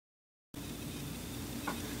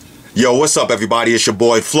Yo, what's up everybody? It's your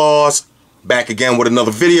boy Floss, back again with another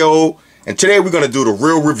video. And today we're going to do the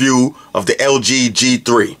real review of the LG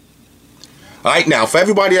G3. Alright, now for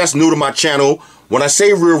everybody that's new to my channel, when I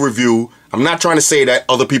say real review, I'm not trying to say that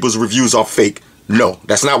other people's reviews are fake. No,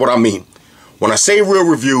 that's not what I mean. When I say real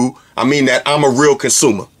review, I mean that I'm a real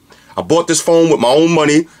consumer. I bought this phone with my own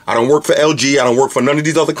money. I don't work for LG. I don't work for none of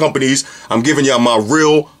these other companies. I'm giving you my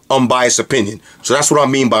real, unbiased opinion. So that's what I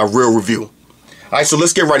mean by real review. Alright, so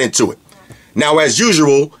let's get right into it. Now, as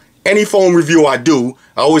usual, any phone review I do,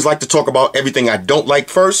 I always like to talk about everything I don't like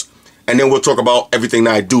first, and then we'll talk about everything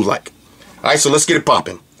that I do like. Alright, so let's get it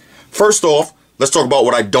popping. First off, let's talk about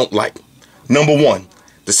what I don't like. Number one,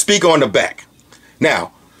 the speaker on the back.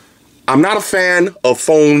 Now, I'm not a fan of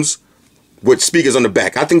phones with speakers on the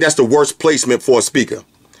back. I think that's the worst placement for a speaker.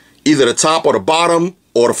 Either the top or the bottom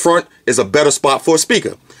or the front is a better spot for a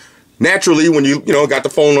speaker. Naturally, when you got the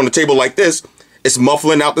phone on the table like this, it's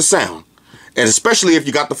muffling out the sound. And especially if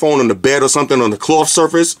you got the phone on the bed or something on the cloth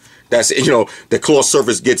surface, that's, the cloth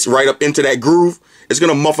surface gets right up into that groove, it's going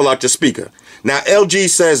to muffle out your speaker. Now, LG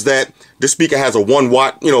says that this speaker has a 1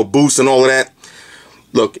 watt, boost and all of that.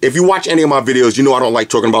 Look, if you watch any of my videos, I don't like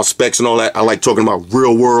talking about specs and all that. I like talking about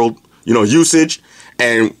real world, usage.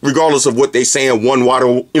 And regardless of what they saying, 1 watt,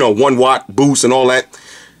 1 watt boost and all that,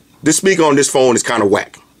 this speaker on this phone is kind of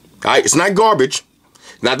whack. All right, it's not garbage,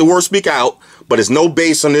 not the worst speaker out, but it's no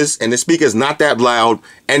bass on this, and the speaker is not that loud,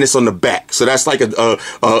 and it's on the back. So that's like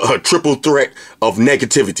a triple threat of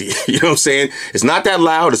negativity. You know what I'm saying? It's not that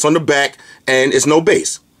loud, it's on the back, and it's no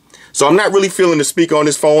bass. So I'm not really feeling the speaker on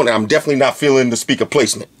this phone, and I'm definitely not feeling the speaker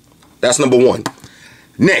placement. That's number one.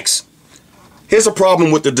 Next, here's a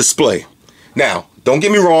problem with the display. Now, don't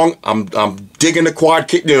get me wrong, I'm digging the quad,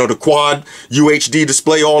 the quad UHD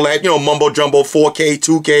display, all that, mumbo jumbo, 4K,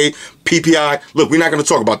 2K, PPI. Look, we're not going to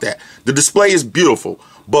talk about that. The display is beautiful,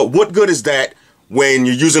 but what good is that when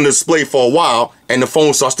you're using the display for a while and the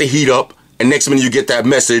phone starts to heat up and next minute you get that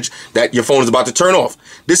message that your phone is about to turn off?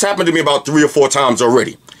 This happened to me about 3 or 4 times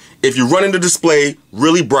already. If you're running the display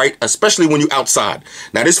really bright, especially when you're outside.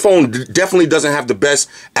 Now, this phone definitely doesn't have the best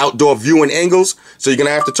outdoor viewing angles, so you're going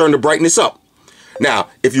to have to turn the brightness up. Now,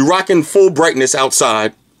 if you're rocking full brightness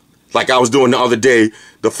outside, like I was doing the other day,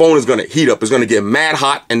 the phone is going to heat up. It's going to get mad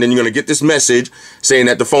hot, and then you're going to get this message saying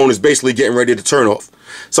that the phone is basically getting ready to turn off.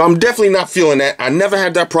 So I'm definitely not feeling that. I never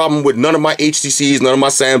had that problem with none of my HTCs, none of my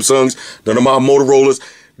Samsungs, none of my Motorola's.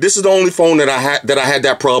 This is the only phone that I had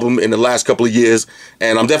that problem in the last couple of years,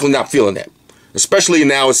 and I'm definitely not feeling that. Especially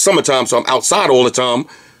now it's summertime, so I'm outside all the time.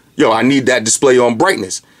 I need that display on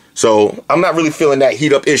brightness. So I'm not really feeling that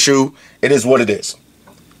heat up issue. It is what it is.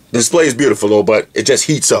 The display is beautiful though, but it just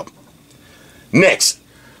heats up. Next,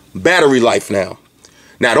 battery life now.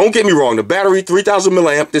 Now, don't get me wrong, the battery, 3,000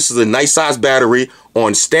 milliamp, this is a nice size battery.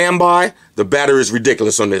 On standby, the battery is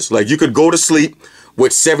ridiculous on this. Like, you could go to sleep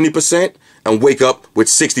with 70% and wake up with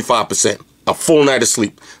 65%. A full night of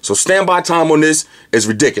sleep. So standby time on this is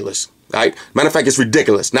ridiculous. All right? Matter of fact, it's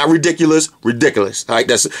ridiculous. Not ridiculous, ridiculous. All right?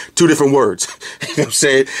 That's 2 different words. You know what I'm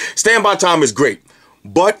saying? Standby time is great.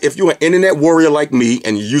 But if you're an internet warrior like me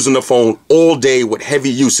and you're using the phone all day with heavy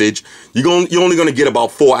usage, you're only going to get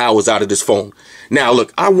about 4 hours out of this phone. Now,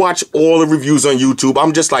 look, I watch all the reviews on YouTube.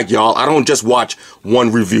 I'm just like y'all. I don't just watch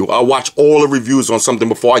one review. I watch all the reviews on something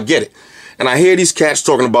before I get it. And I hear these cats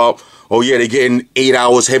talking about, oh yeah, they're getting 8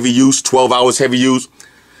 hours heavy use, 12 hours heavy use.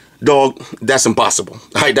 Dog, that's impossible.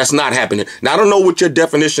 All right, that's not happening. Now, I don't know what your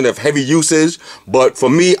definition of heavy use is, but for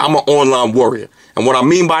me, I'm an online warrior. And what I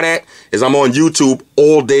mean by that is I'm on YouTube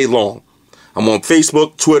all day long. I'm on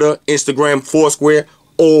Facebook, Twitter, Instagram, Foursquare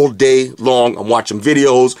all day long. I'm watching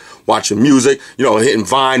videos, watching music, hitting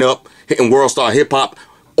Vine up, hitting World Star Hip Hop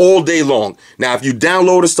all day long. Now, if you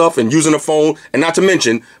download the stuff and using the phone, and not to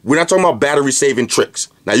mention, we're not talking about battery saving tricks.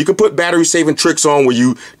 Now, you can put battery saving tricks on where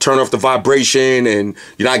you turn off the vibration and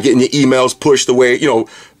you're not getting your emails pushed the way,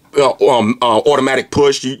 automatic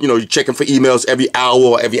push. You're checking for emails every hour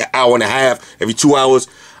or every hour and a half, every 2 hours.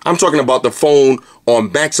 I'm talking about the phone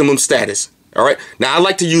on maximum status. All right. Now, I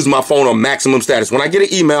like to use my phone on maximum status. When I get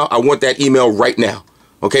an email, I want that email right now.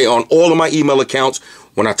 Okay. On all of my email accounts,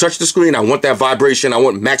 when I touch the screen, I want that vibration. I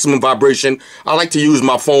want maximum vibration. I like to use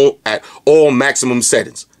my phone at all maximum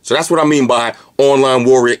settings. So that's what I mean by online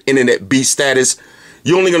warrior, internet beast status.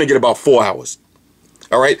 You're only going to get about 4 hours.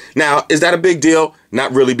 All right. Now, is that a big deal?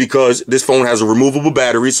 Not really, because this phone has a removable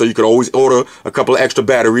battery, so you could always order a couple of extra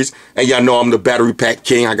batteries. And y'all know I'm the battery pack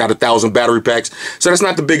king. I got 1,000 battery packs. So that's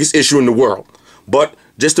not the biggest issue in the world. But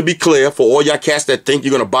just to be clear, for all y'all cats that think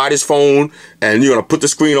you're going to buy this phone and you're going to put the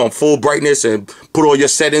screen on full brightness and put all your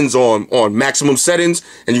settings on maximum settings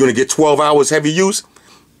and you're going to get 12 hours heavy use,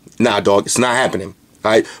 Nah, dog, it's not happening.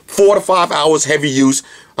 All right, 4 to 5 hours heavy use.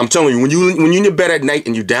 I'm telling you, when you're in your bed at night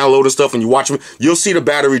and you download and stuff and you watch them, you'll see the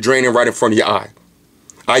battery draining right in front of your eye.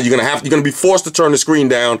 All right, you're gonna be forced to turn the screen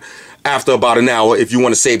down after about an hour if you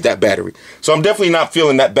want to save that battery. So I'm definitely not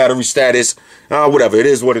feeling that battery status. Whatever, it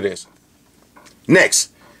is what it is.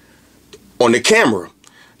 Next, on the camera,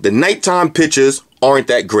 the nighttime pictures aren't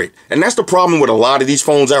that great. And that's the problem with a lot of these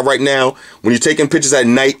phones out right now. When you're taking pictures at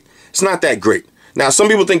night, it's not that great. Now, some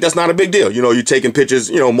people think that's not a big deal. You know, you're taking pictures,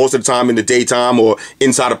 you know, most of the time in the daytime or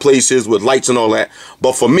inside of places with lights and all that.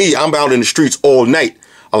 But for me, I'm out in the streets all night.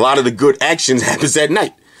 A lot of the good action happens at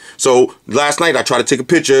night. So last night, I tried to take a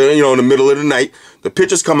picture, you know, in the middle of the night. The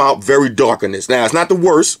pictures come out very dark on this. Now, it's not the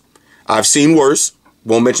worst. I've seen worse.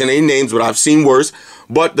 Won't mention any names, but I've seen worse.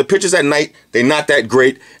 But the pictures at night, they're not that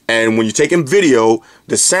great. And when you're taking video,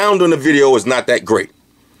 the sound on the video is not that great.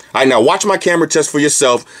 All right, now watch my camera test for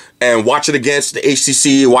yourself and watch it against the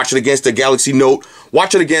HTC, watch it against the Galaxy Note,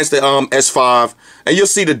 watch it against the S5, and you'll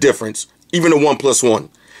see the difference, even the OnePlus One.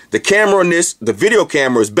 The camera on this, the video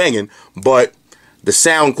camera is banging, but the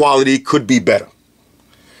sound quality could be better.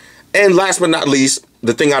 And last but not least,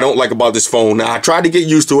 the thing I don't like about this phone, now I tried to get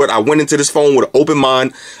used to it. I went into this phone with an open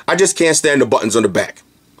mind. I just can't stand the buttons on the back.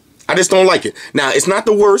 I just don't like it. Now, it's not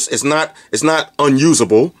the worst. It's not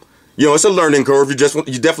unusable. You know, it's a learning curve. You're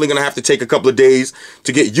definitely going to have to take a couple of days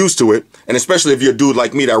to get used to it. And especially if you're a dude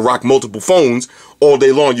like me that rock multiple phones all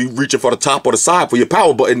day long, you reaching for the top or the side for your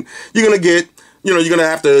power button, you're going to get, you know, you're going to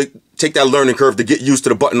have to take that learning curve to get used to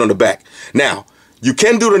the button on the back. Now, you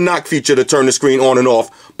can do the knock feature to turn the screen on and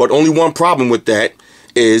off, but only one problem with that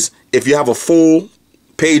is if you have a full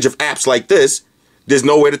page of apps like this, there's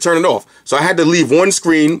no way to turn it off. So I had to leave one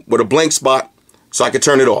screen with a blank spot so I could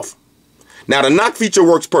turn it off. Now, the knock feature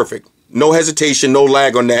works perfect. No hesitation, no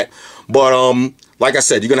lag on that. But like I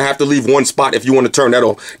said, you're going to have to leave one spot if you want to turn that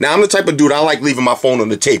off. Now, I'm the type of dude, I like leaving my phone on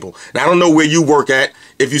the table. Now, I don't know where you work at.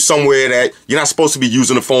 If you're somewhere that you're not supposed to be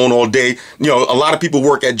using the phone all day. You know, a lot of people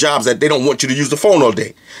work at jobs that they don't want you to use the phone all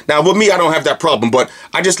day. Now, with me, I don't have that problem. But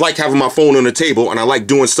I just like having my phone on the table, and I like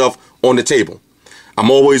doing stuff on the table. I'm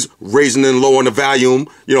always raising and lowering the volume.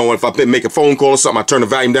 You know, if I make a phone call or something, I turn the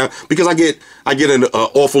volume down because I get an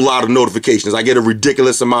awful lot of notifications. I get a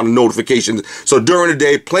ridiculous amount of notifications. So during the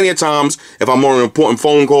day, plenty of times, if I'm on an important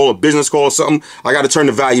phone call, a business call or something, I got to turn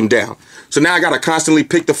the volume down. So now I got to constantly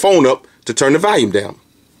pick the phone up to turn the volume down.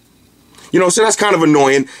 You know, so that's kind of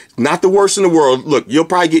annoying. Not the worst in the world. Look, you'll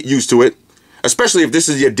probably get used to it. Especially if this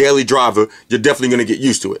is your daily driver, you're definitely going to get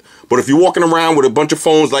used to it. But if you're walking around with a bunch of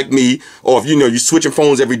phones like me, or if you're switching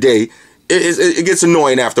phones every day, it gets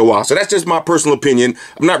annoying after a while. So that's just my personal opinion.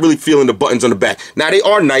 I'm not really feeling the buttons on the back. Now, they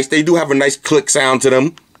are nice. They do have a nice click sound to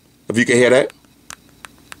them, if you can hear that.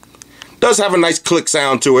 Does have a nice click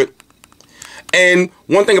sound to it. And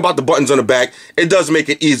one thing about the buttons on the back, it does make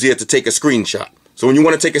it easier to take a screenshot. So when you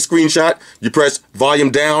want to take a screenshot, you press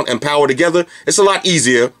volume down and power together. It's a lot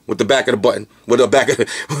easier with the back of the button, with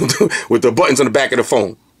the buttons on the back of the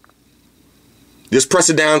phone. Just press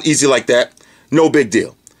it down easy like that. No big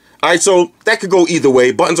deal. All right, so that could go either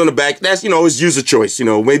way. Buttons on the back, that's, it's user choice. You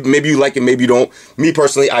know, maybe you like it, maybe you don't. Me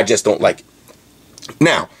personally, I just don't like it.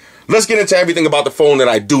 Now, let's get into everything about the phone that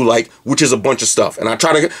I do like, which is a bunch of stuff. And I'm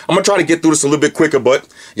gonna try to get through this a little bit quicker, but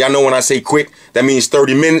y'all know when I say quick, that means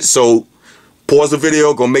 30 minutes. So pause the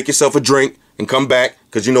video, go make yourself a drink, and come back,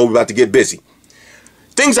 because you know we're about to get busy.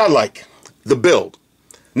 Things I like. The build.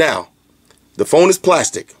 Now, the phone is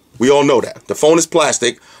plastic. We all know that. The phone is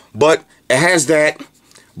plastic, but it has that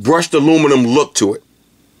brushed aluminum look to it.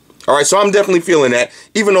 All right, so I'm definitely feeling that.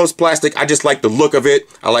 Even though it's plastic, I just like the look of it.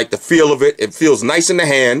 I like the feel of it. It feels nice in the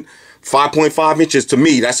hand. 5.5 inches to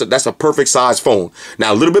me, that's a perfect size phone.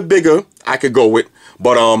 Now, a little bit bigger, I could go with,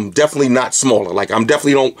 but definitely not smaller. Like I'm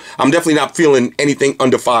definitely not feeling anything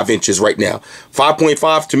under 5 inches right now.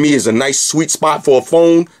 5.5 to me is a nice sweet spot for a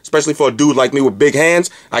phone, especially for a dude like me with big hands.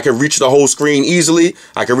 I can reach the whole screen easily.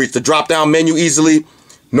 I can reach the drop down menu easily.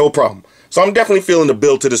 No problem. So I'm definitely feeling the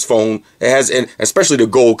build to this phone. It has, and especially the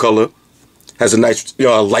gold color, has a nice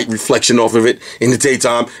light reflection off of it in the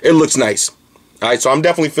daytime. It looks nice. All right, so I'm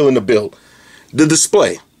definitely feeling the build. The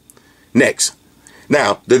display. Next.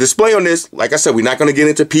 Now, the display on this, like I said, we're not going to get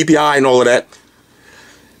into PPI and all of that.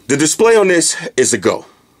 The display on this is a go.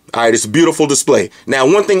 All right, it's a beautiful display.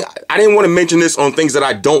 Now, one thing, I didn't want to mention this on things that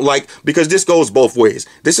I don't like, because this goes both ways.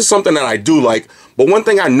 This is something that I do like, but one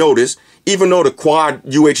thing I noticed, even though the quad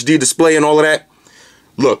UHD display and all of that,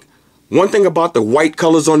 look, one thing about the white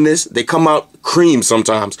colors on this, they come out cream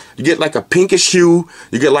sometimes. You get like a pinkish hue,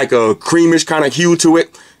 you get like a creamish kind of hue to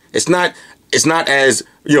it. It's not, it's not as,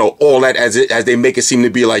 you know, all that as they make it seem to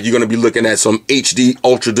be. Like you're going to be looking at some HD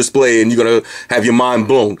ultra display and you're going to have your mind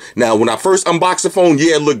blown. Now, when I first unboxed the phone,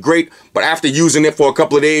 yeah, it looked great. But after using it for a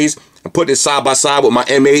couple of days and putting it side by side with my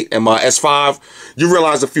M8 and my S5, you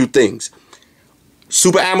realize a few things.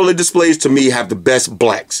 Super AMOLED displays, to me, have the best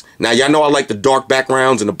blacks. Now, y'all know I like the dark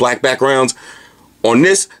backgrounds and the black backgrounds. On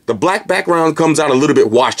this, the black background comes out a little bit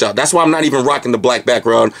washed out. That's why I'm not even rocking the black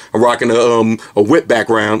background. I'm rocking a white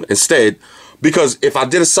background instead. Because if I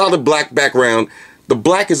did a solid black background, the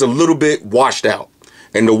black is a little bit washed out.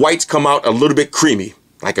 And the whites come out a little bit creamy,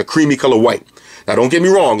 like a creamy color white. Now, don't get me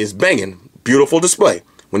wrong, it's banging. Beautiful display.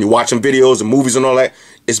 When you're watching videos and movies and all that,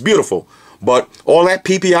 it's beautiful. But all that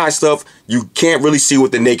PPI stuff, you can't really see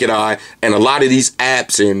with the naked eye. And a lot of these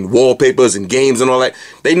apps and wallpapers and games and all that,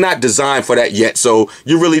 they're not designed for that yet. So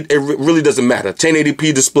it really doesn't matter.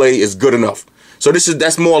 1080p display is good enough. So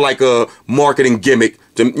that's more like a marketing gimmick.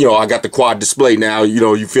 I got the quad display now.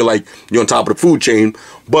 You feel like you're on top of the food chain.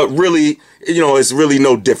 But really, it's really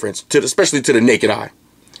no difference, especially to the naked eye.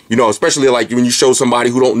 Especially like when you show somebody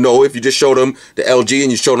who don't know, if you just show them the LG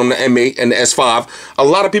and you show them the M8 and the S5, a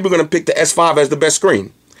lot of people are going to pick the S5 as the best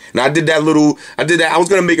screen. Now I did that. I was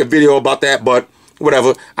going to make a video about that, but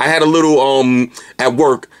whatever. I had a little, at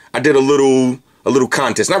work, I did a little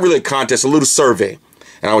contest, not really a contest, a little survey.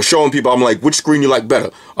 And I was showing people, I'm like, which screen you like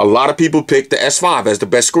better? A lot of people picked the S5 as the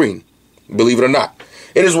best screen, believe it or not.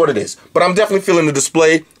 It is what it is. But I'm definitely feeling the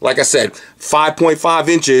display. Like I said, 5.5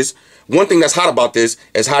 inches. One thing that's hot about this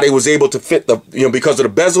is how they was able to fit because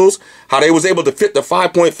of the bezels, how they was able to fit the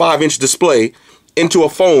 5.5 inch display into a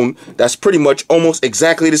phone that's pretty much almost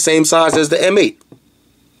exactly the same size as the M8.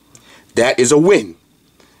 That is a win.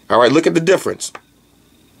 All right, look at the difference.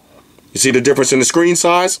 You see the difference in the screen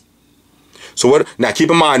size? So now keep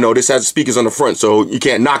in mind though, this has speakers on the front, so you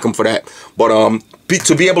can't knock them for that. But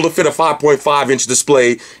to be able to fit a 5.5 inch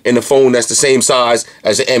display in the phone that's the same size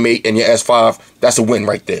as the M8 and your S5, that's a win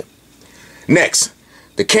right there. Next,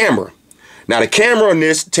 the camera. Now the camera on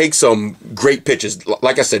this takes some great pictures.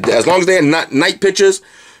 Like I said, as long as they're not night pictures,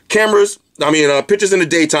 pictures in the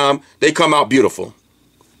daytime, they come out beautiful.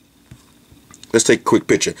 Let's take a quick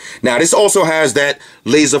picture. Now this also has that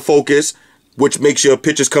laser focus, which makes your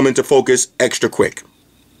pictures come into focus extra quick.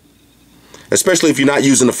 Especially if you're not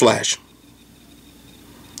using the flash.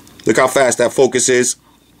 Look how fast that focus is.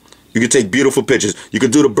 You can take beautiful pictures. You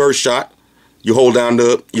can do the burst shot. You hold down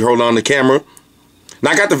the camera.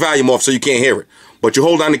 Now I got the volume off so you can't hear it. But you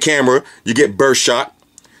hold down the camera, you get burst shot.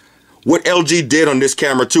 What LG did on this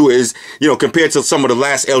camera too is, compared to some of the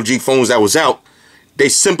last LG phones that was out, they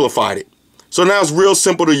simplified it. So now it's real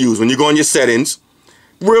simple to use. When you go on your settings,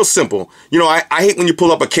 real simple. I hate when you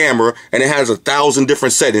pull up a camera and it has 1,000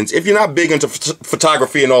 different settings. If you're not big into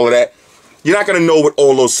photography and all of that, you're not going to know what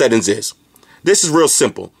all those settings is. This is real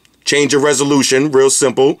simple. Change your resolution, real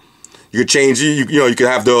simple. You could change it. You could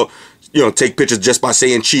have take pictures just by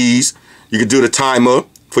saying cheese. You could do the timer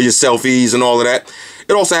for your selfies and all of that.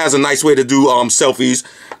 It also has a nice way to do selfies.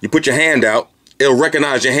 You put your hand out, it'll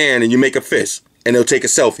recognize your hand and you make a fist and it'll take a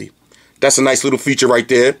selfie. That's a nice little feature right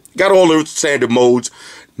there. Got all the standard modes.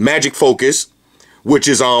 Magic focus, which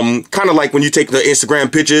is kind of like when you take the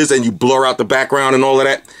Instagram pictures and you blur out the background and all of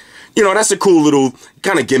that. That's a cool little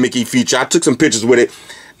kind of gimmicky feature. I took some pictures with it.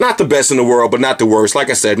 Not the best in the world, but not the worst. Like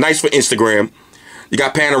I said, nice for Instagram. You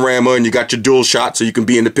got panorama and you got your dual shot, so you can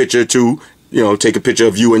be in the picture too. Take a picture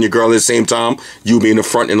of you and your girl at the same time. You be in the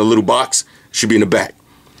front in a little box. She be in the back.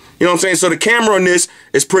 You know what I'm saying? So the camera on this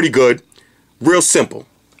is pretty good. Real simple.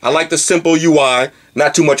 I like the simple UI.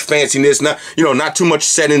 Not too much fanciness. Not too much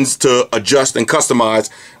settings to adjust and customize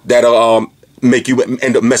that'll make you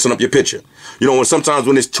end up messing up your picture. Sometimes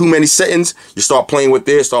when there's too many settings, you start playing with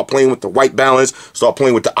this, start playing with the white balance, start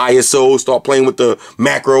playing with the ISO, start playing with the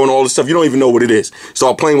macro and all this stuff. You don't even know what it is.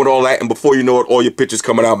 Start playing with all that, and before you know it, all your pictures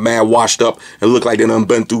coming out mad washed up and look like they done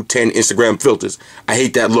been through 10 Instagram filters. I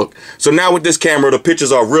hate that look. So now with this camera, the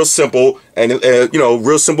pictures are real simple and,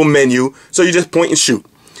 real simple menu. So you just point and shoot.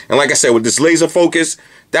 And like I said, with this laser focus,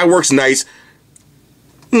 that works nice.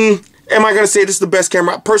 Am I going to say this is the best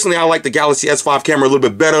camera? Personally, I like the Galaxy S5 camera a little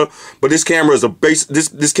bit better, but this camera is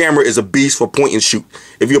this camera is a beast for point and shoot.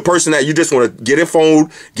 If you're a person that you just want to get a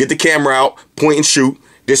phone, get the camera out, point and shoot,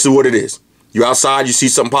 this is what it is. You're outside, you see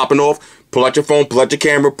something popping off, pull out your phone, pull out your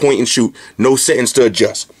camera, point and shoot. No settings to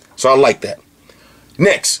adjust. So I like that.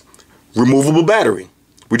 Next, removable battery.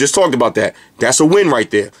 We just talked about that. That's a win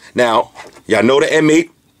right there. Now, y'all know the M8.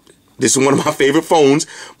 This is one of my favorite phones,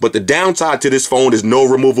 but the downside to this phone is no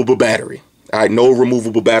removable battery. All right, no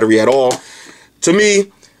removable battery at all. To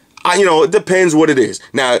me, You know, it depends what it is.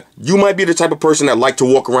 Now, you might be the type of person that like to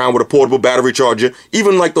walk around with a portable battery charger,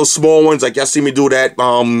 even like those small ones, like y'all see me do that,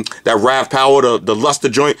 that Rav Power, the Luster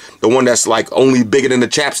joint, the one that's like only bigger than the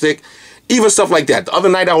chapstick, even stuff like that. The other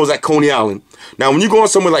night I was at Coney Island. Now, when you go on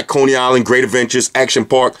somewhere like Coney Island, Great Adventures, Action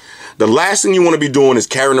Park, the last thing you want to be doing is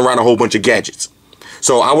carrying around a whole bunch of gadgets.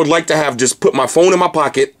 So I would like to have just put my phone in my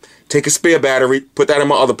pocket, take a spare battery, put that in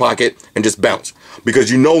my other pocket, and just bounce.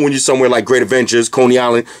 Because you know when you're somewhere like Great Adventures, Coney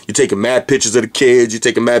Island, you're taking mad pictures of the kids, you're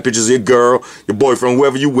taking mad pictures of your girl, your boyfriend,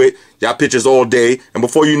 whoever you with, y'all pictures all day, and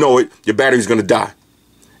before you know it, your battery's gonna die.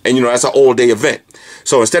 And you know, that's an all-day event.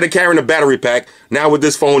 So instead of carrying a battery pack, now with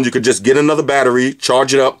this phone, you could just get another battery,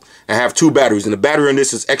 charge it up, and have 2 batteries. And the battery on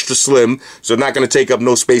this is extra slim, so it's not gonna take up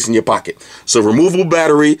no space in your pocket. So removable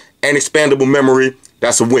battery and expandable memory,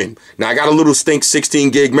 that's a win. Now, I got a little stink 16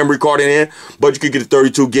 gig memory card in here, but you could get a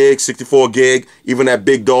 32 gig, 64 gig, even that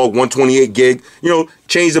big dog 128 gig. You know,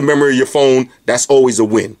 change the memory of your phone. That's always a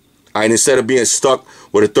win. All right, instead of being stuck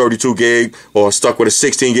with a 32 gig or stuck with a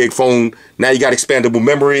 16 gig phone, now you got expandable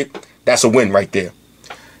memory. That's a win right there.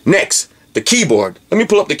 Next, the keyboard. Let me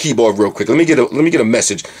pull up the keyboard real quick. Let me get a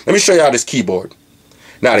message. Let me show you how this keyboard.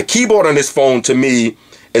 Now, the keyboard on this phone, to me,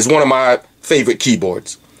 is one of my favorite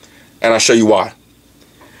keyboards. And I'll show you why.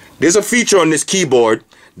 There's a feature on this keyboard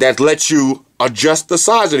that lets you adjust the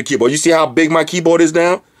size of the keyboard. You see how big my keyboard is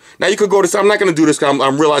now? Now you could go to, I'm not going to do this because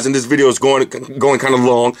I'm realizing this video is going kind of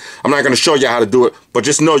long. I'm not going to show you how to do it, but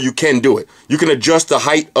just know you can do it. You can adjust the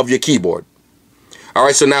height of your keyboard. All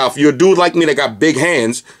right, so now if you're a dude like me that got big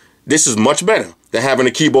hands, this is much better than having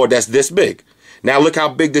a keyboard that's this big. Now look how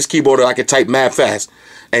big this keyboard is. I can type mad fast.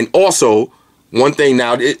 And also, one thing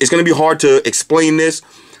now, it's going to be hard to explain this,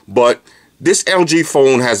 but this LG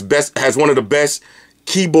phone has one of the best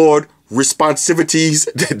keyboard responsivities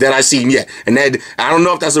that I've seen yet. And that, I don't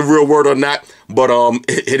know if that's a real word or not, but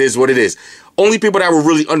it is what it is. Only people that will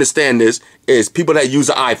really understand this is people that use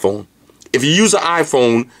an iPhone. If you use an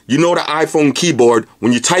iPhone, you know the iPhone keyboard,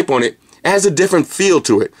 when you type on it, it has a different feel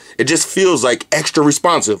to it. It just feels like extra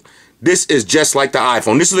responsive. This is just like the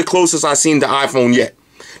iPhone. This is the closest I've seen to iPhone yet.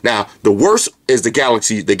 Now, the worst is the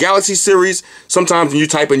Galaxy. The Galaxy series, sometimes when you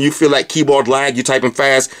type and you feel like keyboard lag, you're typing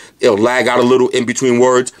fast, it'll lag out a little in between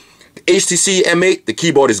words. The HTC M8, the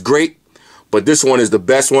keyboard is great, but this one is the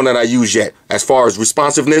best one that I use yet. As far as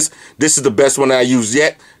responsiveness, this is the best one that I use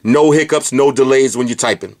yet. No hiccups, no delays when you're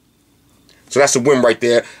typing. So that's a win right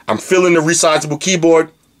there. I'm feeling the resizable keyboard.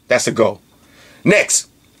 That's a go. Next,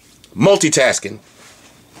 multitasking.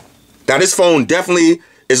 Now, this phone definitely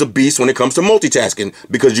is a beast when it comes to multitasking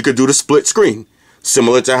because you could do the split screen.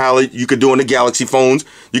 Similar to how you could do on the Galaxy phones,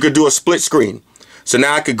 you could do a split screen. So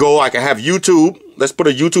now I could have YouTube. Let's put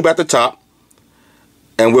a YouTube at the top.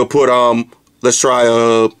 And we'll put, let's try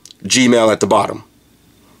a Gmail at the bottom.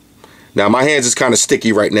 Now my hands is kind of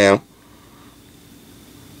sticky right now.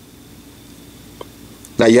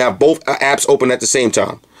 Now you have both apps open at the same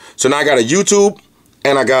time. So now I got a YouTube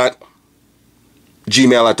and I got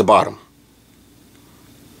Gmail at the bottom.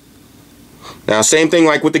 Now, same thing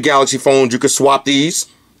like with the Galaxy phones, you could swap these.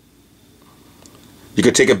 You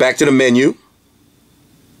could take it back to the menu.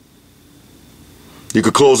 You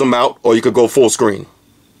could close them out, or you could go full screen.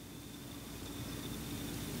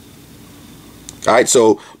 All right,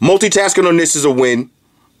 so multitasking on this is a win.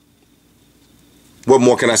 What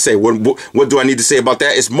more can I say? What do I need to say about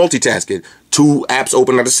that? It's multitasking. 2 apps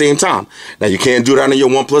open at the same time. Now, you can't do that on your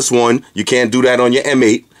OnePlus One. You can't do that on your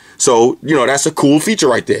M8. So, you know, that's a cool feature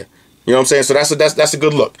right there. You know what I'm saying? So that's a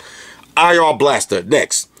good look. IR Blaster,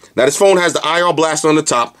 next. Now, this phone has the IR Blaster on the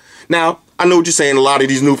top. Now, I know what you're saying. A lot of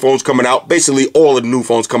these new phones coming out, basically all of the new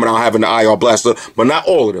phones coming out having the IR Blaster, but not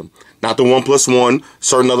all of them. Not the OnePlus One.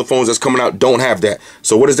 Certain other phones that's coming out don't have that.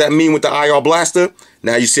 So what does that mean with the IR Blaster?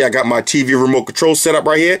 Now, you see I got my TV remote control set up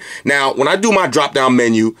right here. Now, when I do my drop-down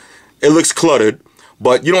menu, it looks cluttered,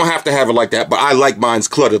 but you don't have to have it like that, but I like mine's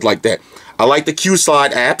cluttered like that. I like the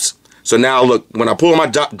Q-Slide apps. So now look, when I pull my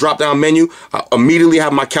drop-down menu, I immediately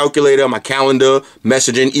have my calculator, my calendar,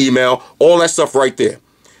 messaging, email, all that stuff right there.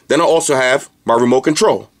 Then I also have my remote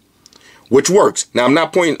control, which works. Now I'm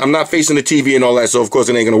not facing the TV and all that, so of course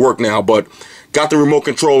it ain't gonna work now, but got the remote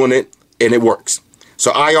control in it and it works.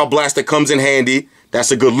 So IR Blaster comes in handy.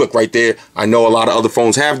 That's a good look right there. I know a lot of other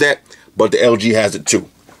phones have that, but the LG has it too.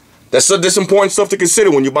 That's important stuff to consider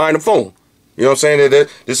when you're buying a phone. You know what I'm saying?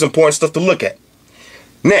 This important stuff to look at.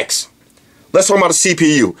 Next, let's talk about the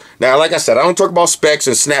CPU. Now, like I said, I don't talk about specs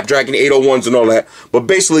and Snapdragon 801s and all that, but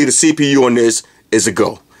basically the CPU on this is a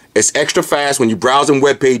go. It's extra fast when you're browsing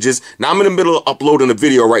web pages. Now I'm in the middle of uploading a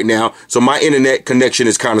video right now, so my internet connection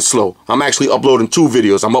is kind of slow. I'm actually uploading 2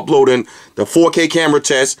 videos. I'm uploading the 4K camera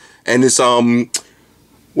test and this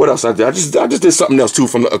what else I did? I just did something else too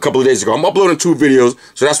from a couple of days ago. I'm uploading 2 videos,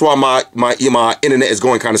 so that's why my internet is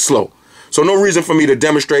going kind of slow. So no reason for me to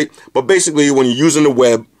demonstrate, but basically when you're using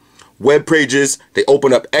the web pages, they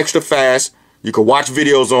open up extra fast. You can watch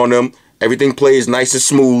videos on them. Everything plays nice and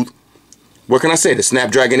smooth. What can I say? The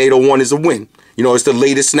Snapdragon 801 is a win. You know, it's the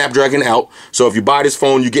latest Snapdragon out. So if you buy this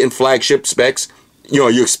phone, you're getting flagship specs. You know,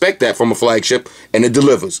 you expect that from a flagship, and it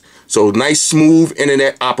delivers. So nice, smooth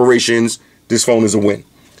internet operations. This phone is a win.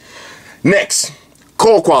 Next,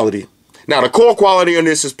 call quality. Now, the call quality on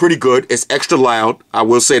this is pretty good. It's extra loud. I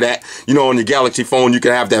will say that. You know, on your Galaxy phone, you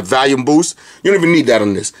can have that volume boost. You don't even need that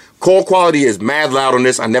on this. Call quality is mad loud on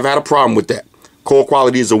this. I never had a problem with that. Call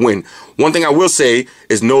quality is a win. One thing I will say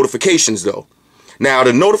is notifications, though. Now,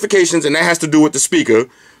 the notifications, and that has to do with the speaker,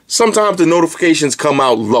 sometimes the notifications come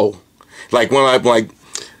out low. Like when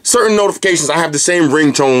certain notifications, I have the same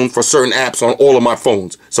ringtone for certain apps on all of my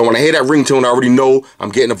phones. So when I hear that ringtone, I already know I'm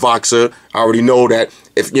getting a Voxer. I already know that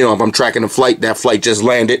if I'm tracking a flight, that flight just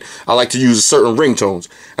landed. I like to use certain ringtones.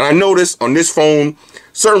 And I notice on this phone,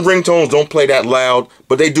 certain ringtones don't play that loud,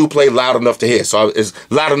 but they do play loud enough to hear. So it's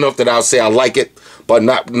loud enough that I'll say I like it, but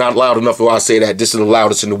not loud enough where I'll say that this is the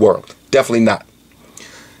loudest in the world. Definitely not.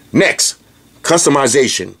 Next,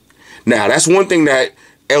 customization. Now, that's one thing that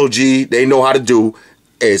LG, they know how to do,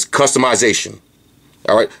 is customization.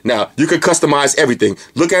 All right. Now, you can customize everything.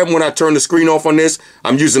 Look at when I turn the screen off on this,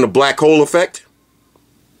 I'm using the black hole effect.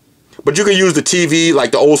 But you can use the TV,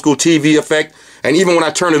 like the old school TV effect. And even when I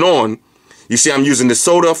turn it on, you see I'm using the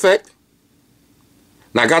soda effect.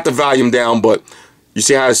 Now, I got the volume down, but you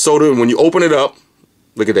see how it's soda, and when you open it up,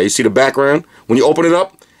 look at that. You see the background? When you open it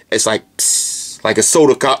up, it's like psst, like a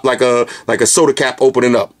soda cup, like a soda cap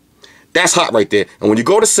opening up. That's hot right there. And when you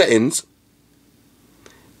go to settings,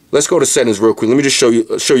 let's go to settings real quick. Let me just show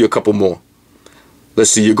you a couple more. Let's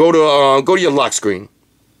see. You go to your lock screen.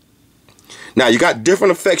 Now you got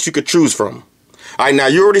different effects you could choose from. All right, now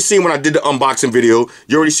you already seen when I did the unboxing video.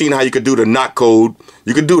 You already seen how you could do the knock code.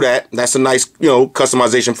 You could do that. That's a nice,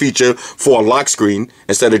 customization feature for a lock screen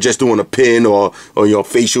instead of just doing a pin or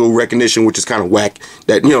facial recognition, which is kind of whack.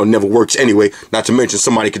 That never works anyway. Not to mention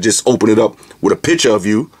somebody could just open it up with a picture of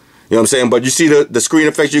you. You know what I'm saying? But you see the screen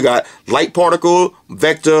effects. You got light particle,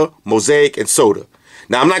 vector, mosaic, and soda.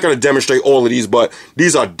 Now I'm not going to demonstrate all of these, but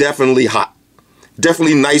these are definitely hot.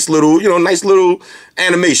 Definitely nice little, nice little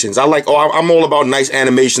animations. I'm all about nice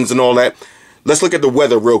animations and all that. Let's look at the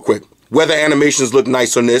weather real quick. Weather animations look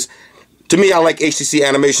nice on this. To me, I like HTC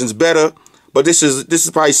animations better, but this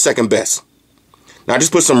is probably second best. Now I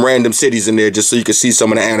just put some random cities in there just so you can see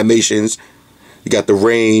some of the animations. You got the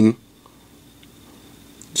rain,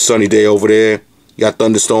 sunny day over there. You got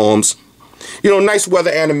thunderstorms. Nice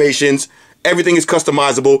weather animations. Everything is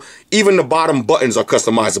customizable. Even the bottom buttons are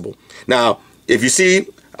customizable. Now, if you see,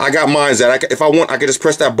 I got mine that if I want, I can just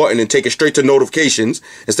press that button and take it straight to notifications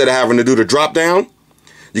instead of having to do the drop down.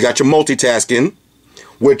 You got your multitasking,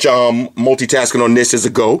 which multitasking on this is a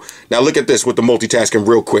go. Now look at this with the multitasking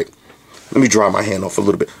real quick. Let me dry my hand off a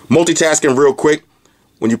little bit. Multitasking real quick.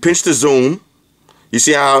 When you pinch the zoom, you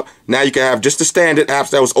see how now you can have just the standard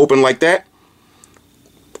apps that was open like that,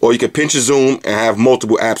 or you can pinch a zoom and have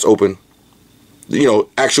multiple apps open.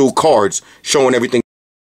 Actual cards showing everything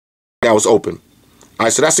that was open. All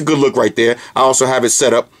right, so that's a good look right there. I also have it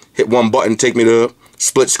set up. Hit one button, take me to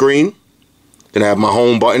split screen. Then I have my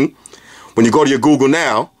home button. When you go to your Google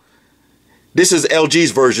Now, this is LG's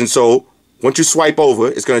version. So once you swipe over,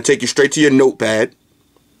 it's going to take you straight to your notepad.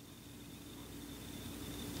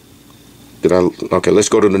 Okay, let's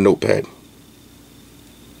go to the notepad.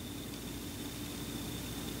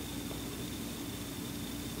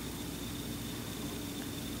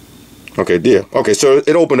 Okay, there. Okay, so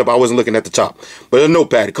it opened up. I wasn't looking at the top. But a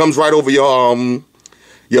notepad. It comes right over your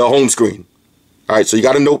home screen. All right, so you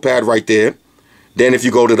got a notepad right there. Then if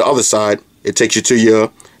you go to the other side, it takes you to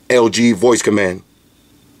your LG voice command.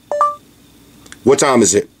 What time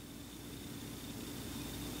is it?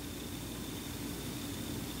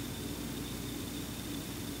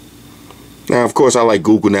 Now, of course, I like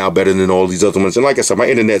Google Now better than all these other ones. And like I said, my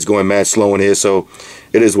internet's going mad slow in here, so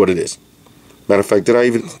it is what it is. Matter of fact, did I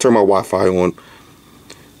even turn my Wi-Fi on?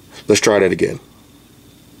 Let's try that again.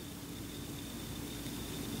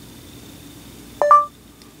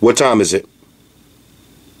 What time is it?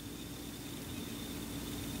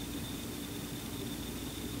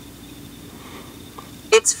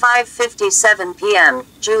 It's 5:57 p.m.,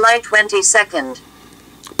 July 22nd.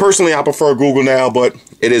 Personally, I prefer Google Now, but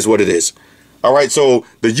it is what it is. All right, so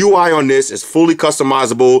the UI on this is fully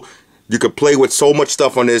customizable. You could play with so much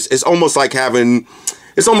stuff on this. It's almost like having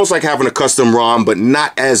a custom ROM, but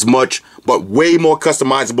not as much, but way more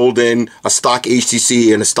customizable than a stock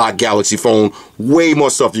HTC and a stock Galaxy phone. Way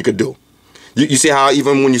more stuff you could do. You see how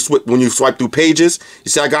even when you swipe through pages,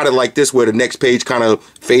 you see I got it like this where the next page kind of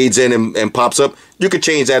fades in and pops up. You could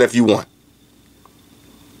change that if you want.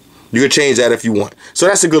 You could change that if you want. So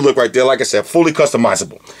that's a good look right there. Like I said, fully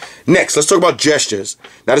customizable. Next, let's talk about gestures.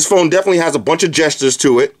 Now this phone definitely has a bunch of gestures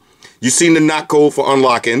to it. You've seen the knock code for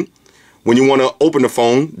unlocking. When you want to open the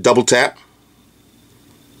phone, double tap.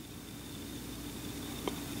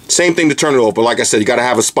 Same thing to turn it off, but like I said, you got to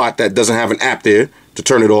have a spot that doesn't have an app there to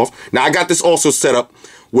turn it off. Now I got this also set up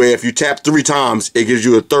where if you tap 3 times, it gives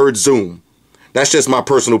you a third zoom. That's just my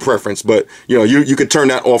personal preference, but you know, you could turn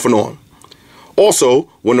that off and on. Also,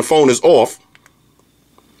 when the phone is off,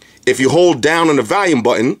 if you hold down on the volume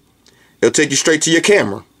button, it'll take you straight to your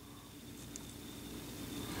camera.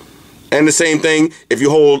 And the same thing, if you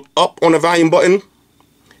hold up on the volume button,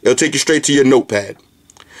 it'll take you straight to your notepad.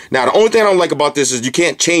 Now, the only thing I don't like about this is you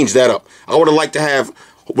can't change that up. I would have liked to have,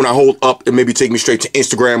 when I hold up, it maybe take me straight to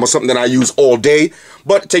Instagram or something that I use all day,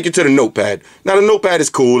 but take you to the notepad. Now, the notepad is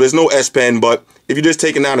cool. There's no S Pen, but if you're just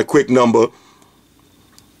taking down a quick number,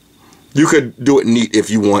 you could do it neat if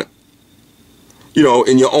you want. You know,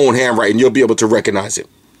 in your own handwriting, you'll be able to recognize it.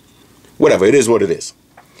 Whatever, it is what it is.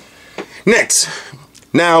 Next.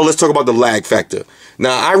 Now, let's talk about the lag factor.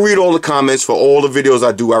 Now, I read all the comments for all the videos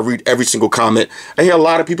I do. I read every single comment. I hear a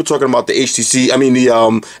lot of people talking about the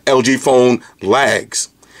LG phone lags.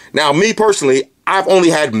 Now, me personally, I've only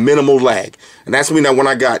had minimal lag. And that's mean that when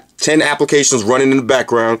I got 10 applications running in the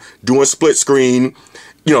background, doing split screen,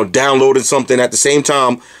 you know, downloading something at the same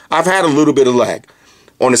time, I've had a little bit of lag.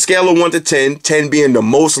 On a scale of 1 to 10, 10 being the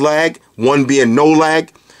most lag, 1 being no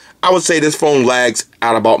lag, I would say this phone lags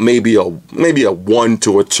at about maybe a 1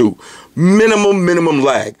 to a 2. Minimum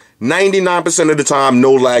lag. 99% of the time,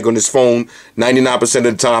 no lag on this phone. 99% of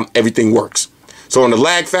the time, everything works. So on the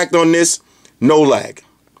lag factor on this, no lag.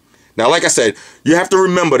 Now, like I said, you have to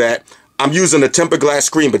remember that I'm using a tempered glass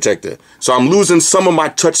screen protector. So I'm losing some of my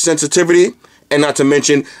touch sensitivity. And not to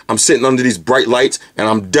mention, I'm sitting under these bright lights and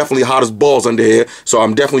I'm definitely hot as balls under here. So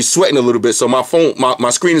I'm definitely sweating a little bit. So my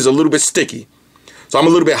screen is a little bit sticky. So I'm a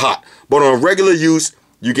little bit hot. But on regular use,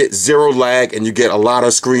 you get 0 lag and you get a lot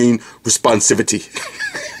of screen responsivity.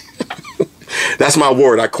 That's my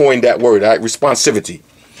word. I coined that word, right? Responsivity.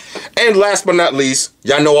 And last but not least,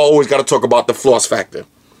 y'all know I always got to talk about the floss factor.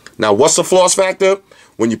 Now, what's the floss factor?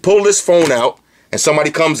 When you pull this phone out and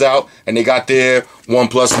somebody comes out and they got their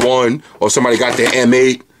OnePlus 1 or somebody got their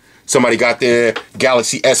M8, somebody got their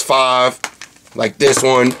Galaxy S5, like this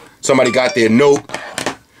one, somebody got their Note,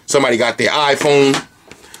 somebody got their iPhone.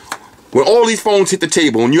 When all these phones hit the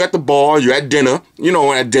table, when you're at the bar, you're at dinner, you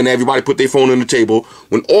know, at dinner, everybody put their phone on the table.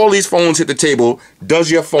 When all these phones hit the table,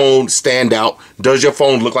 does your phone stand out? Does your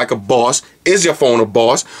phone look like a boss? Is your phone a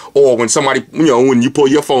boss? Or when somebody, you know, when you pull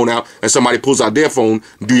your phone out and somebody pulls out their phone,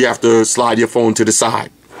 do you have to slide your phone to the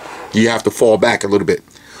side? Do you have to fall back a little bit?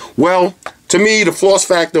 Well, to me, the floss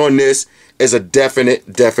factor on this is a definite,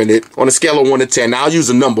 on a scale of 1 to 10. Now, I'll use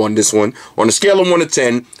a number on this one. On a scale of 1 to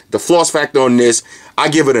 10, the floss factor on this, I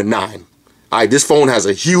give it a 9. All right, this phone has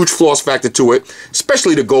a huge floss factor to it,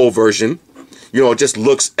 especially the gold version. You know, it just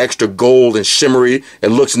looks extra gold and shimmery. It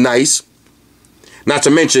looks nice. Not to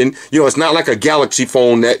mention, you know, it's not like a Galaxy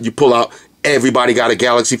phone that you pull out. Everybody got a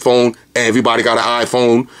Galaxy phone. Everybody got an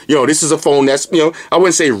iPhone. You know, this is a phone that's, you know, I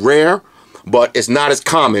wouldn't say rare, but it's not as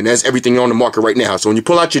common as everything on the market right now. So when you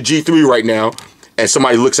pull out your G3 right now and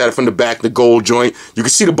somebody looks at it from the back, the gold joint, you can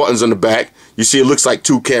see the buttons on the back. You see it looks like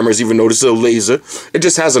 2 cameras, even though this is a laser. It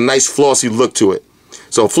just has a nice flossy look to it.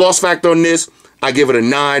 So floss factor on this, I give it a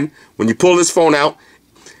 9. When you pull this phone out,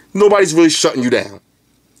 nobody's really shutting you down.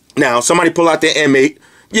 Now, somebody pull out their M8.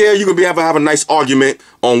 Yeah, you could be able to have a nice argument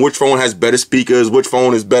on which phone has better speakers, which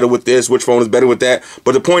phone is better with this, which phone is better with that.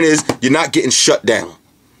 But the point is, you're not getting shut down.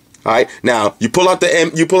 All right. Now you pull out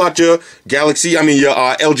your Galaxy, your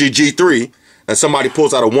LG G3, and somebody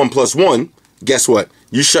pulls out a OnePlus 1. Guess what?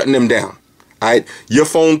 You're shutting them down. All right. Your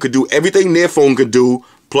phone could do everything their phone could do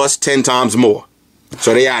plus 10 times more.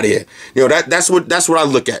 So they out of here. You know, that's what I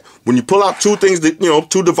look at when you pull out two things that, you know,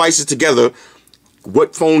 2 devices together.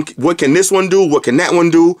 What can this one do? What can that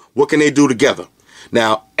one do? What can they do together?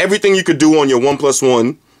 Now, everything you could do on your OnePlus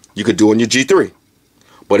 1, you could do on your G3.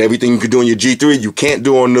 but everything you can do on your G3, you can't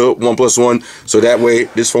do on the OnePlus One. So that way,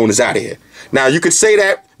 this phone is out of here. Now, you could say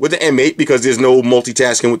that with the M8 because there's no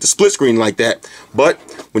multitasking with the split screen like that. But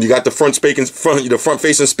when you got the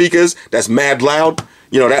front-facing speakers that's mad loud,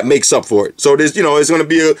 you know, that makes up for it. So there's, you know, it's going to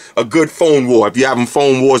be a good phone war. If you're having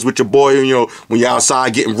phone wars with your boy, you know, when you're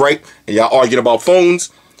outside getting right and y'all arguing about phones,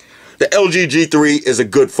 the LG G3 is a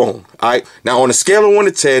good phone. All right. Now, on a scale of 1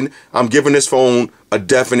 to 10, I'm giving this phone a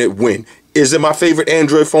definite win. Is it my favorite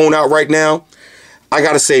Android phone out right now? I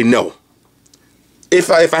got to say no. If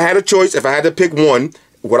I had a choice, if I had to pick one,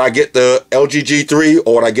 would I get the LG G3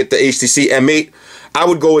 or would I get the HTC M8? I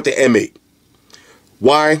would go with the M8.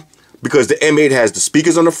 Why? Because the M8 has the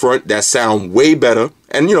speakers on the front that sound way better.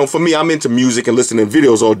 And, you know, for me, I'm into music and listening to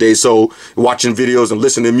videos all day. So watching videos and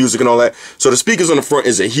listening to music and all that. So the speakers on the front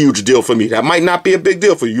is a huge deal for me. That might not be a big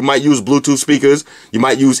deal for you. You might use Bluetooth speakers. You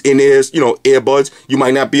might use in-ears, you know, earbuds. You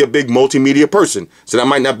might not be a big multimedia person. So that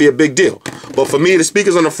might not be a big deal. But for me, the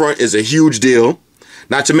speakers on the front is a huge deal.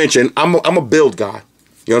 Not to mention, I'm a build guy.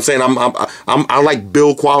 You know what I'm saying? I like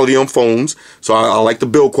build quality on phones, so I like the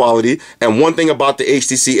build quality. And one thing about the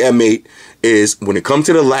HTC M8 is when it comes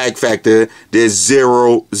to the lag factor, there's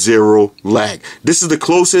zero lag. This is the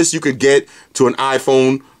closest you could get to an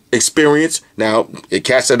iPhone experience. Now,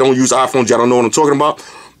 cats that don't use iPhones, y'all don't know what I'm talking about.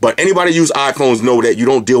 But anybody use iPhones know that you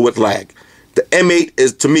don't deal with lag. The M8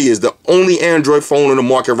 is, to me, is the only Android phone on the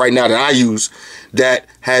market right now that I use that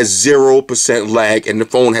has 0% lag, and the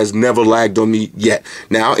phone has never lagged on me yet.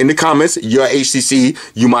 Now, in the comments, your HTC,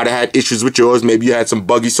 you might have had issues with yours. Maybe you had some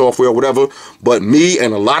buggy software or whatever. But me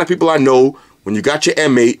and a lot of people I know, when you got your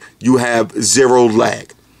M8, you have 0 lag.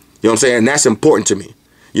 You know what I'm saying? And that's important to me.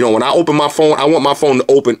 You know, when I open my phone, I want my phone to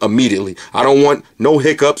open immediately. I don't want no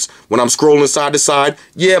hiccups when I'm scrolling side to side.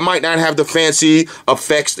 Yeah, it might not have the fancy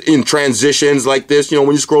effects in transitions like this, you know,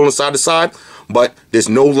 when you're scrolling side to side, but there's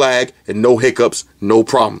no lag and no hiccups, no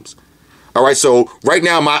problems. All right, so right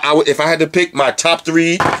now, if I had to pick my top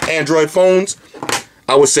 3 Android phones,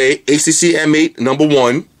 I would say HTC M8, number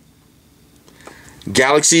 1,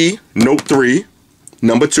 Galaxy Note 3,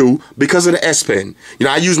 number 2, because of the S Pen. You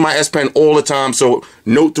know, I use my S Pen all the time, so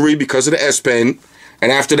Note 3 because of the S Pen.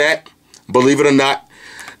 And after that, believe it or not,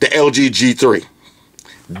 the LG G3.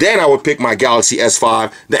 Then I would pick my Galaxy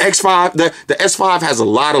S5. The X5, the S5 has a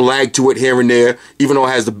lot of lag to it here and there, even though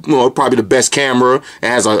it has the, you know, probably the best camera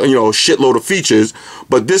and has a, you know, shitload of features.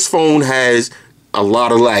 But this phone has a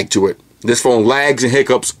lot of lag to it. This phone lags and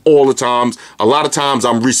hiccups all the times. A lot of times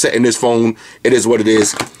I'm resetting this phone. It is what it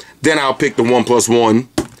is. Then I'll pick the OnePlus One.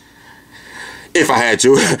 If I had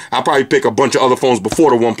to. I'll probably pick a bunch of other phones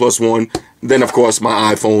before the OnePlus One. Then, of course,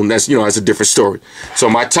 my iPhone. That's, you know, that's a different story. So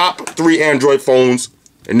my top 3 Android phones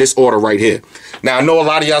in this order right here. Now, I know a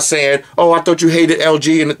lot of y'all saying, oh, I thought you hated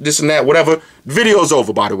LG and this and that, whatever. Video's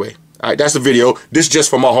over, by the way. All right, that's the video. This is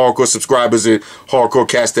just for my hardcore subscribers and hardcore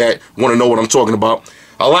cats that want to know what I'm talking about.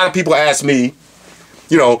 A lot of people ask me,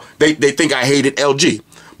 you know, they think I hated LG.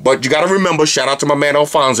 But you got to remember, shout out to my man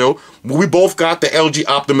Alfonso, we both got the LG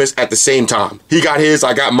Optimus at the same time. He got his,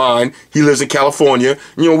 I got mine. He lives in California.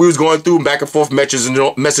 You know, we was going through back and forth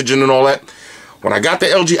messaging and all that. When I got the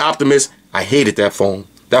LG Optimus, I hated that phone.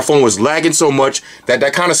 That phone was lagging so much that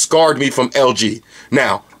kind of scarred me from LG.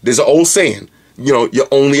 Now, there's an old saying, you know, you're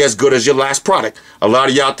only as good as your last product. A lot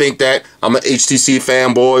of y'all think that I'm an HTC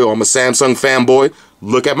fanboy or I'm a Samsung fanboy.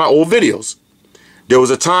 Look at my old videos. There was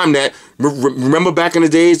a time that, remember back in the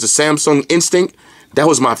days, the Samsung Instinct? That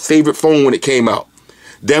was my favorite phone when it came out.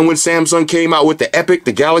 Then when Samsung came out with the Epic,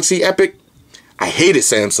 the Galaxy Epic, I hated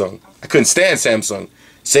Samsung. I couldn't stand Samsung.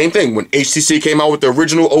 Same thing, when HTC came out with the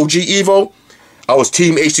original OG Evo, I was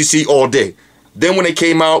team HTC all day. Then when they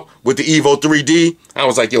came out with the Evo 3D, I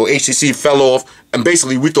was like, yo, HTC fell off. And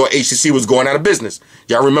basically, we thought HTC was going out of business.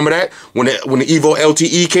 Y'all remember that? When the Evo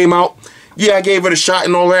LTE came out? Yeah, I gave it a shot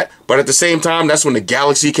and all that, but at the same time, that's when the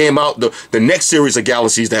Galaxy came out, the next series of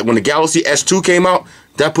Galaxies, that when the Galaxy S2 came out,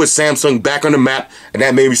 that put Samsung back on the map, and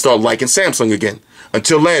that made me start liking Samsung again.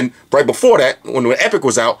 Until then, right before that, when the Epic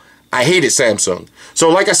was out, I hated Samsung. So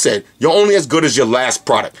like I said, you're only as good as your last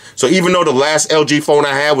product. So even though the last LG phone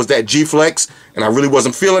I had was that G Flex, and I really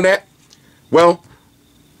wasn't feeling that, well,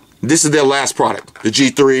 this is their last product, the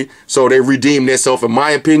G3, so they redeemed themselves. In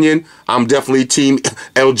my opinion, I'm definitely team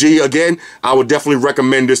LG again. I would definitely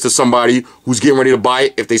recommend this to somebody who's getting ready to buy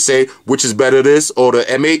it. If they say, which is better, this or the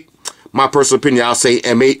M8, my personal opinion, I'll say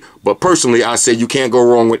M8. But personally, I say you can't go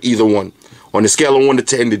wrong with either one. On the scale of 1 to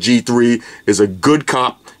 10, the G3 is a good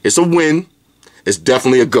comp. It's a win. It's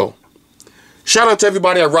definitely a go. Shout out to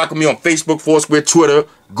everybody that rock with me on Facebook, Foursquare, Twitter,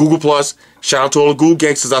 Google+. Shout out to all the Google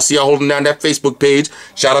gangsters I see y'all holding down that Facebook page.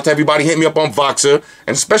 Shout out to everybody hitting me up on Voxer.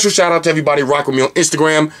 And a special shout out to everybody rock with me on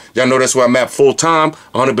Instagram. Y'all know that's where I'm at full time,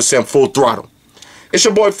 100% full throttle. It's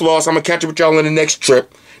your boy Floss. I'm going to catch up with y'all in the next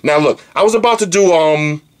trip. Now look, I was about to do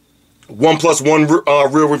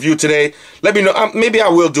 1+1 real review today. Let me know. Maybe I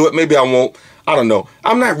will do it. Maybe I won't. I don't know.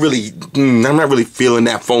 I'm not really feeling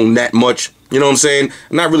that phone that much. You know what I'm saying?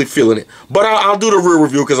 I'm not really feeling it. But I'll do the real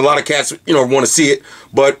review because a lot of cats, you know, want to see it.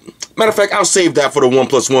 But matter of fact, I'll save that for the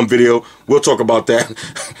 1+1 video. We'll talk about that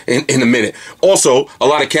in a minute. Also, a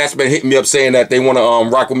lot of cats been hitting me up saying that they want to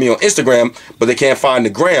rock with me on Instagram, but they can't find the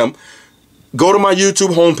gram. Go to my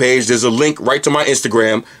YouTube homepage. There's a link right to my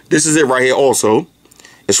Instagram. This is it right here also.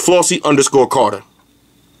 It's Flossy_Carter.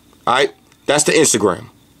 Alright? That's the Instagram.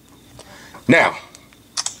 Now,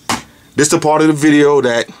 this is the part of the video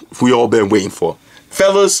that we all been waiting for.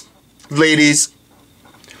 Fellas, ladies,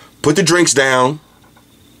 put the drinks down.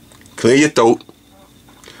 Clear your throat.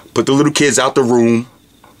 Put the little kids out the room.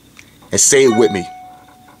 And say it with me.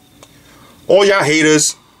 All y'all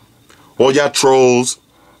haters, all y'all trolls,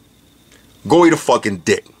 go eat a fucking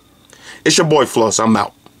dick. It's your boy Floss. I'm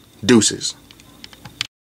out. Deuces.